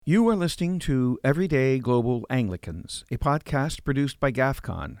You are listening to Everyday Global Anglicans, a podcast produced by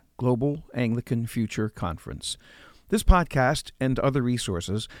GAFCON, Global Anglican Future Conference. This podcast and other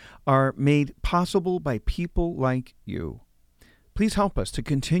resources are made possible by people like you. Please help us to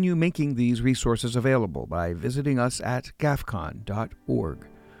continue making these resources available by visiting us at gafcon.org.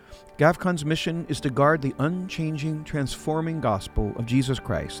 GAFCON's mission is to guard the unchanging, transforming gospel of Jesus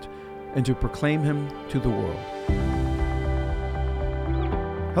Christ and to proclaim him to the world.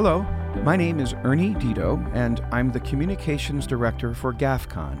 Hello, my name is Ernie Dito, and I'm the Communications Director for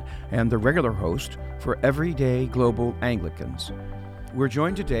GAFCON and the regular host for Everyday Global Anglicans. We're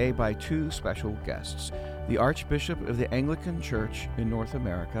joined today by two special guests, the Archbishop of the Anglican Church in North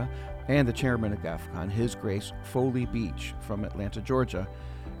America and the Chairman of GAFCON, His Grace Foley Beach from Atlanta, Georgia.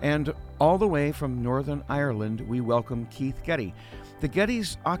 And all the way from Northern Ireland, we welcome Keith Getty. The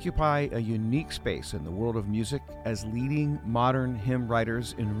Gettys occupy a unique space in the world of music as leading modern hymn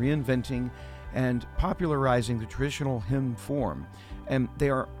writers in reinventing and popularizing the traditional hymn form, and they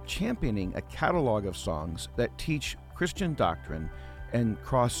are championing a catalog of songs that teach Christian doctrine and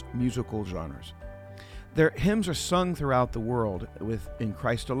cross musical genres. Their hymns are sung throughout the world, with In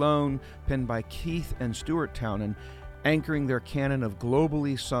Christ Alone, penned by Keith and Stuart Townend, anchoring their canon of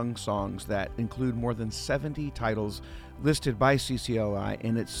globally sung songs that include more than 70 titles listed by CCLI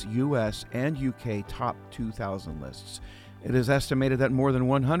in its US and UK top 2,000 lists. It is estimated that more than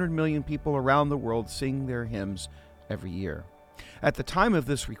 100 million people around the world sing their hymns every year. At the time of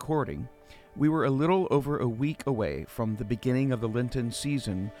this recording, we were a little over a week away from the beginning of the Lenten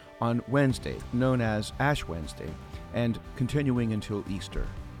season on Wednesday, known as Ash Wednesday, and continuing until Easter.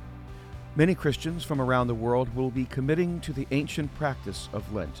 Many Christians from around the world will be committing to the ancient practice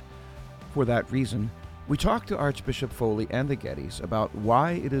of Lent. For that reason, we talked to Archbishop Foley and the Gettys about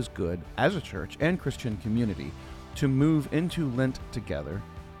why it is good, as a church and Christian community, to move into Lent together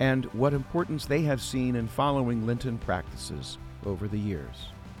and what importance they have seen in following Lenten practices over the years.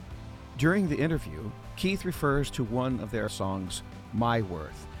 During the interview, Keith refers to one of their songs, My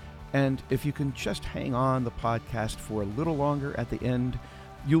Worth, and if you can just hang on the podcast for a little longer at the end,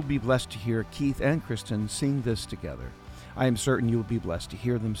 you'll be blessed to hear Keith and Kristen sing this together. I am certain you'll be blessed to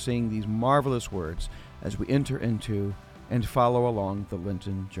hear them sing these marvelous words as we enter into and follow along the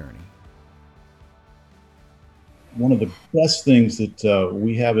Lenten journey. One of the best things that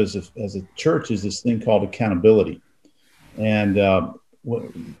we have as a church is this thing called accountability. And let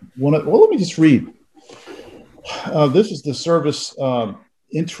me just read. This is the service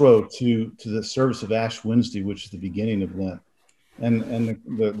intro to the service of Ash Wednesday, which is the beginning of Lent. And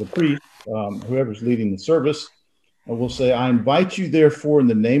the priest, whoever's leading the service, will say, I invite you, therefore, in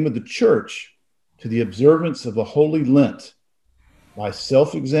the name of the church, to the observance of the Holy Lent by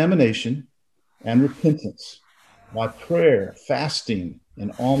self-examination and repentance, by prayer, fasting,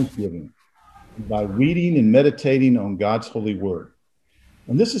 and almsgiving, and by reading and meditating on God's holy word.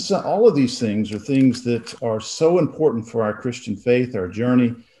 And this is all of these things are things that are so important for our Christian faith, our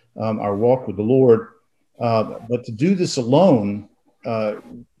journey, our walk with the Lord. But to do this alone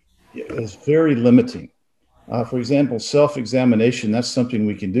is very limiting. For example, self-examination, that's something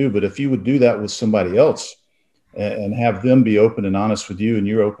we can do. But if you would do that with somebody else and have them be open and honest with you and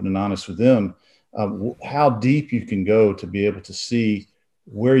you're open and honest with them, how deep you can go to be able to see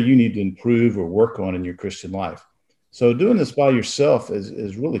where you need to improve or work on in your Christian life. So doing this by yourself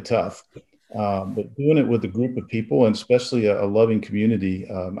is really tough. But doing it with a group of people, and especially a loving community,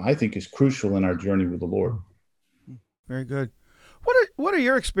 I think is crucial in our journey with the Lord. Very good. What are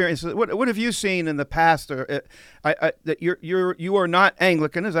your experiences? What have you seen in the past? That you are not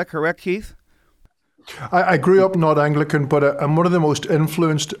Anglican, is that correct, Keith? I grew up not Anglican, but I'm one of the most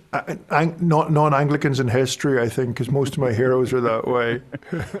influenced non-Anglicans in history, I think, because most of my heroes are that way.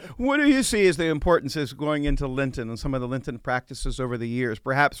 What do you see as the importance of going into Lenten and some of the Lenten practices over the years,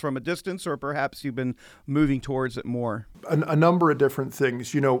 perhaps from a distance, or perhaps you've been moving towards it more? A number of different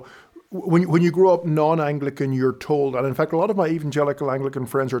things. You know, when you grow up non-Anglican, you're told, and in fact, a lot of my evangelical Anglican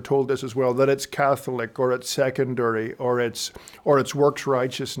friends are told this as well, that it's Catholic or it's secondary or it's works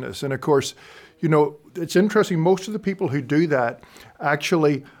righteousness. And of course, you know, it's interesting, most of the people who do that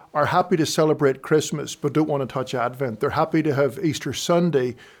actually are happy to celebrate Christmas but don't want to touch Advent. They're happy to have Easter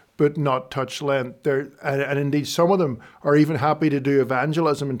Sunday but not touch Lent. And indeed, some of them are even happy to do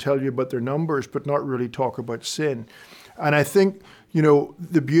evangelism and tell you about their numbers but not really talk about sin. And I think, you know,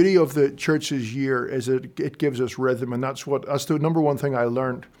 the beauty of the church's year is that it gives us rhythm, and that's the number one thing I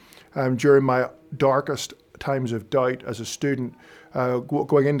learned during my darkest times of doubt as a student,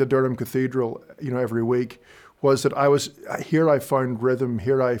 going into Durham Cathedral, you know, every week, was that I found rhythm,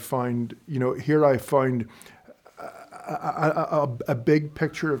 here I found a big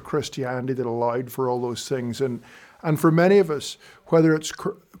picture of Christianity that allowed for all those things. And for many of us, whether it's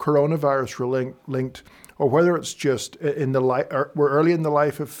coronavirus linked, or whether it's just in the we're early in the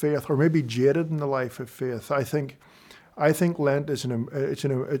life of faith, or maybe jaded in the life of faith, I think Lent is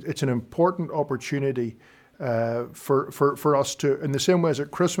an important opportunity for us to, in the same way as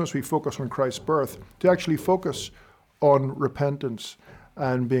at Christmas we focus on Christ's birth, to actually focus on repentance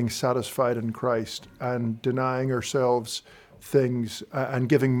and being satisfied in Christ and denying ourselves things and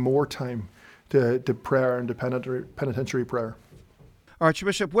giving more time to prayer and to penitentiary prayer.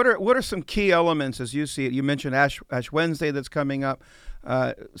 Archbishop, what are some key elements as you see it? You mentioned Ash Wednesday that's coming up.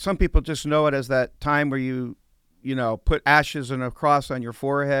 Some people just know it as that time where you put ashes and a cross on your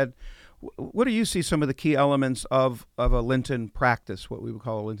forehead. What do you see some of the key elements of a Lenten practice, what we would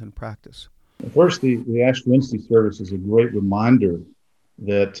call a Lenten practice? First, the Ash Wednesday service is a great reminder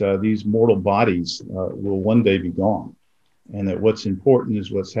that these mortal bodies will one day be gone, and that what's important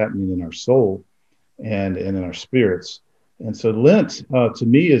is what's happening in our soul and in our spirits. And so Lent, to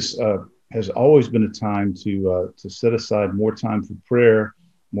me, has always been a time to set aside more time for prayer,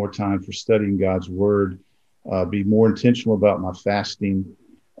 more time for studying God's Word, be more intentional about my fasting,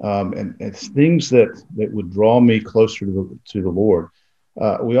 and it's things that would draw me closer to the Lord.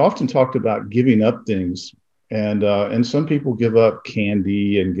 We often talked about giving up things, and some people give up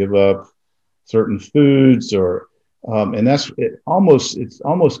candy and give up certain foods, and it's almost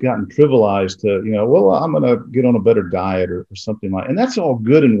gotten trivialized to, well, I'm going to get on a better diet or something like, and that's all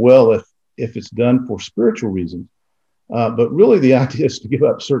good and well if it's done for spiritual reasons. But really the idea is to give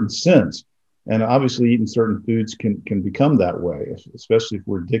up certain sins. And obviously eating certain foods can become that way, especially if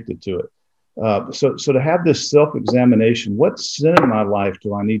we're addicted to it. So to have this self-examination, what sin in my life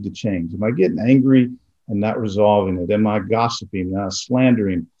do I need to change? Am I getting angry and not resolving it? Am I gossiping,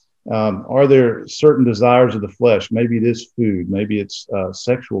 slandering? Are there certain desires of the flesh? Maybe it is food, maybe it's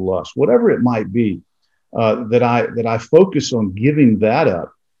sexual lust, whatever it might be, that I focus on giving that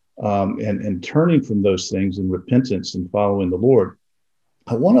up and turning from those things in repentance and following the Lord.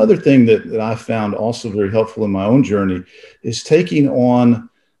 One other thing that I found also very helpful in my own journey is taking on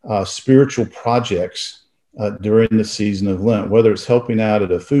spiritual projects during the season of Lent, whether it's helping out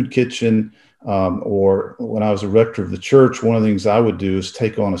at a food kitchen, or when I was a rector of the church, one of the things I would do is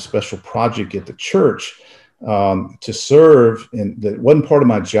take on a special project at the church to serve. And that wasn't part of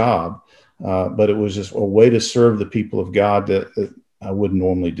my job, but it was just a way to serve the people of God that I wouldn't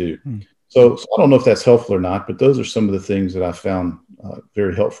normally do. So I don't know if that's helpful or not, but those are some of the things that I found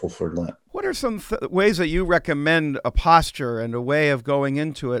very helpful for Lent. What are some ways that you recommend a posture and a way of going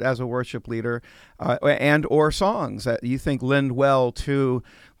into it as a worship leader and or songs that you think lend well to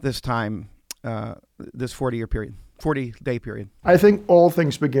this time, this 40-day period? I think all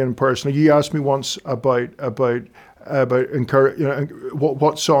things begin personally. You asked me once about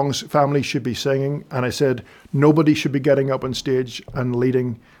what songs families should be singing, and I said nobody should be getting up on stage and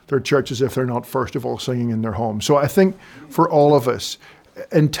leading their churches if they're not first of all singing in their home. So I think for all of us,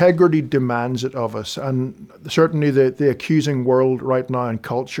 integrity demands it of us, and certainly the accusing world right now and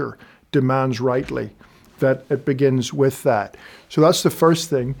culture demands rightly that it begins with that. So that's the first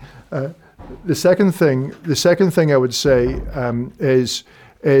thing. The second thing I would say is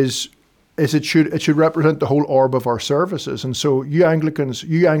it should represent the whole orb of our services. And so you Anglicans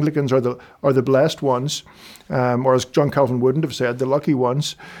are the blessed ones, or as John Calvin wouldn't have said, the lucky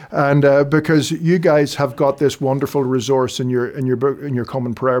ones. And because you guys have got this wonderful resource in your book, in your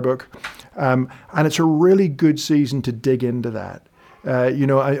Common Prayer book, and it's a really good season to dig into that,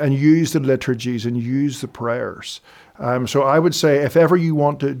 and use the liturgies and use the prayers. So I would say if ever you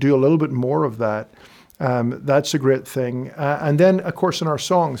want to do a little bit more of that, that's a great thing. And then, of course, in our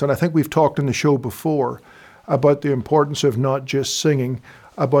songs, and I think we've talked in the show before about the importance of not just singing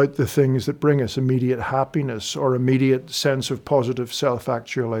about the things that bring us immediate happiness or immediate sense of positive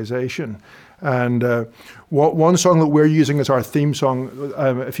self-actualization. And one song that we're using as our theme song,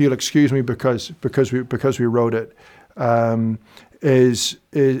 if you'll excuse me, because we wrote it, is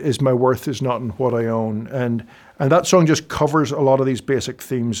 "My Worth Is Not in What I Own," and that song just covers a lot of these basic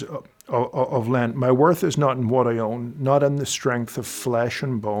themes of Lent. My worth is not in what I own, not in the strength of flesh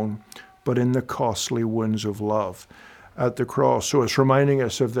and bone, but in the costly wounds of love at the cross. So it's reminding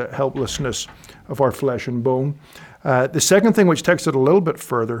us of the helplessness of our flesh and bone. The second thing, which takes it a little bit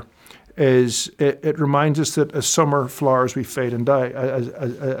further, is it reminds us that as summer flowers we fade and die,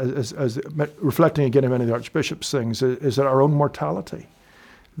 as reflecting again on many of the Archbishop's things, is that our own mortality,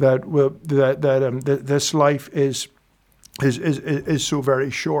 that this life is so very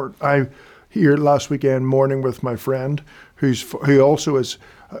short. I here last weekend mourning with my friend who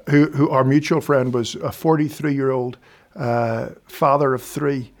our mutual friend was a 43-year-old father of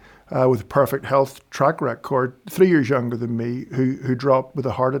three, with a perfect health track record, 3 years younger than me, who dropped with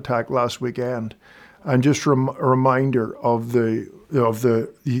a heart attack last weekend, and just a reminder of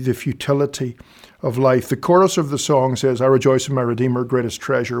the futility of life. The chorus of the song says, "I rejoice in my Redeemer, greatest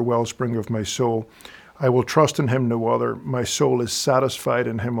treasure, wellspring of my soul. I will trust in him no other. My soul is satisfied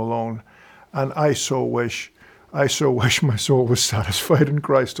in him alone." And I so wish my soul was satisfied in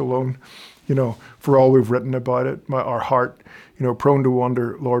Christ alone. For all we've written about it, our heart, prone to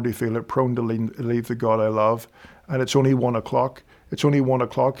wander, Lord, we feel it, prone to leave the God I love. And it's only 1 o'clock. It's only 1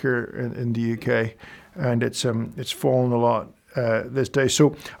 o'clock here in the UK, and it's fallen a lot this day.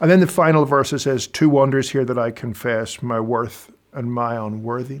 So, and then the final verse says, "Two wonders here that I confess, my worth and my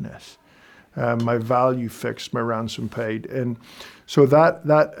unworthiness, my value fixed, my ransom paid." And so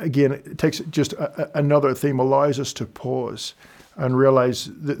that again, it takes just another theme, allows us to pause and realize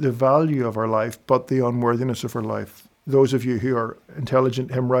the value of our life, but the unworthiness of our life. Those of you who are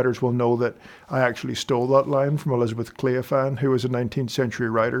intelligent hymn writers will know that I actually stole that line from Elizabeth Cleofan, who was a 19th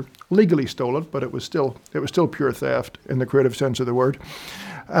century writer. Legally stole it, but it was still pure theft in the creative sense of the word.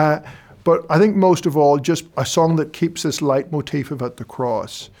 But I think most of all, just a song that keeps this leitmotif about the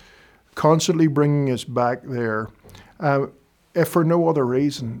cross, constantly bringing us back there, if for no other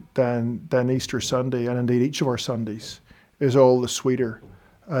reason than Easter Sunday, and indeed each of our Sundays, is all the sweeter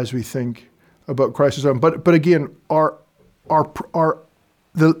as we think about Christ's own. But again,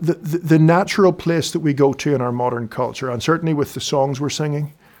 the natural place that we go to in our modern culture, and certainly with the songs we're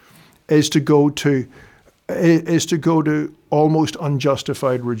singing, is to go to almost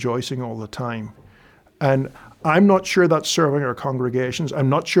unjustified rejoicing all the time. And I'm not sure that's serving our congregations. I'm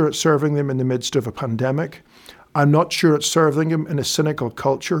not sure it's serving them in the midst of a pandemic. I'm not sure it's serving them in a cynical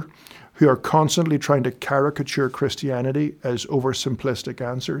culture who are constantly trying to caricature Christianity as oversimplistic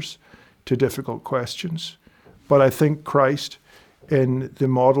answers to difficult questions. But I think Christ, in the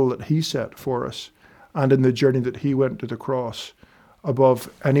model that he set for us and in the journey that he went to the cross, above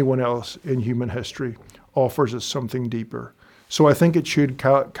anyone else in human history, offers us something deeper. So I think it should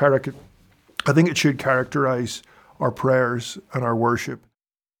characterize our prayers and our worship.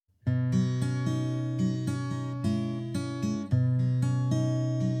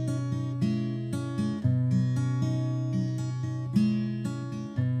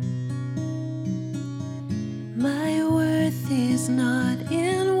 My worth is not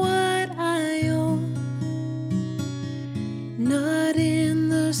in what I own, not in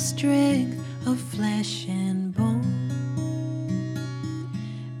the strength of flesh and bone,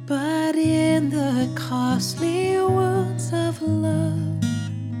 but in the costly wounds of love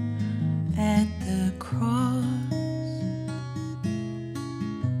at the cross.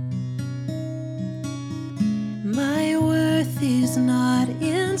 My worth is not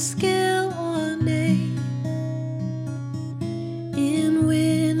in skill or name, in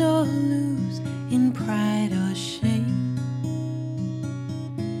win or lose, in pride or shame,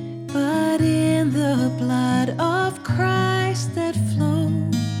 but in the blood of Christ that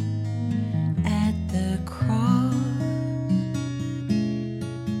flowed at the cross.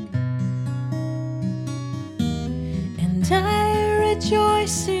 And I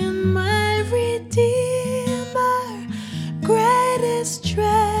rejoice in my Redeemer, greatest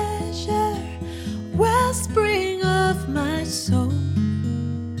treasure, wellspring of my soul.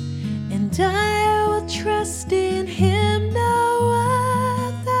 And I will trust in him, no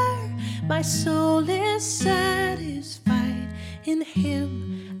other. My soul is satisfied in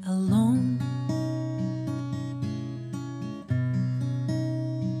him alone.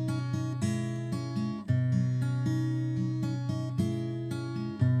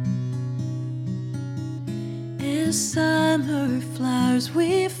 As summer flowers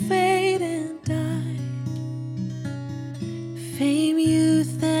we fade and die, fame,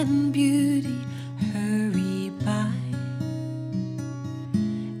 youth, and beauty hurry by,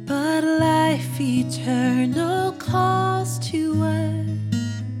 but life eternal calls to us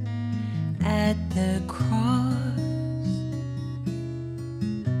at the cross.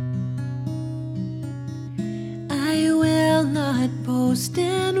 I will not boast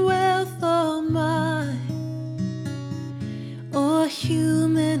in wealth or mine, or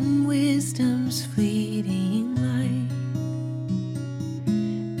human wisdom's fleeting light,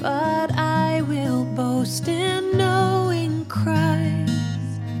 but I will boast in knowing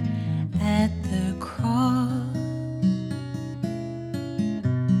Christ at the cross.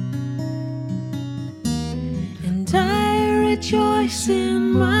 And I rejoice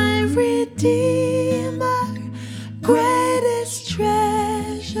in my Redeemer, greatest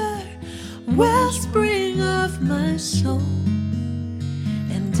treasure, wellspring of my soul.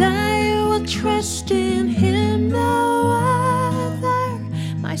 And I will trust in him now.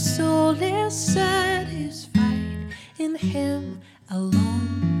 My soul is satisfied in Him alone.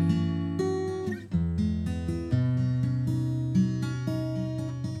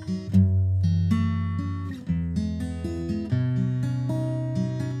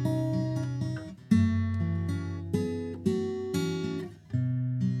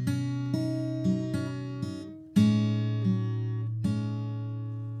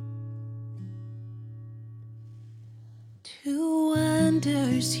 Two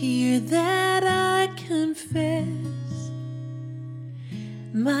wonders here that I confess,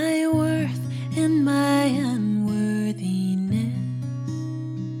 my worth and my unworthiness,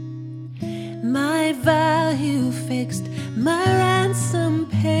 my value fixed, my ransom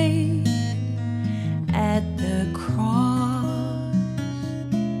paid at the cross.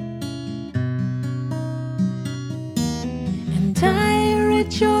 And I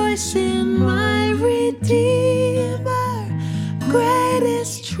rejoice in my Redeemer,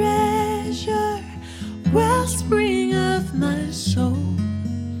 greatest treasure, wellspring of my soul.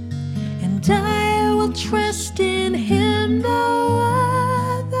 And I will trust in Him, no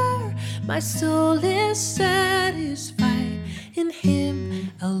other. My soul is satisfied in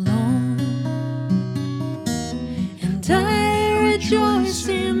Him alone. And I rejoice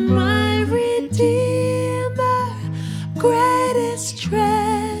in my Redeemer, greatest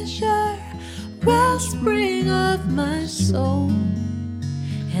treasure, wellspring of my soul.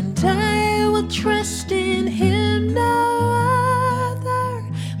 And I will trust in Him, no other.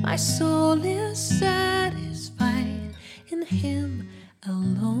 My soul is satisfied in Him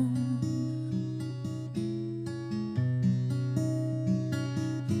alone.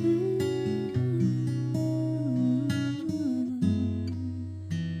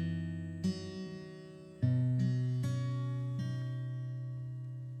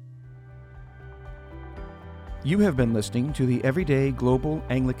 You have been listening to the Everyday Global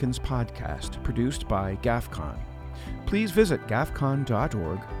Anglicans podcast produced by GAFCON. Please visit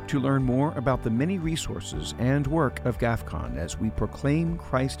gafcon.org to learn more about the many resources and work of GAFCON as we proclaim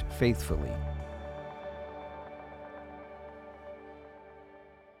Christ faithfully.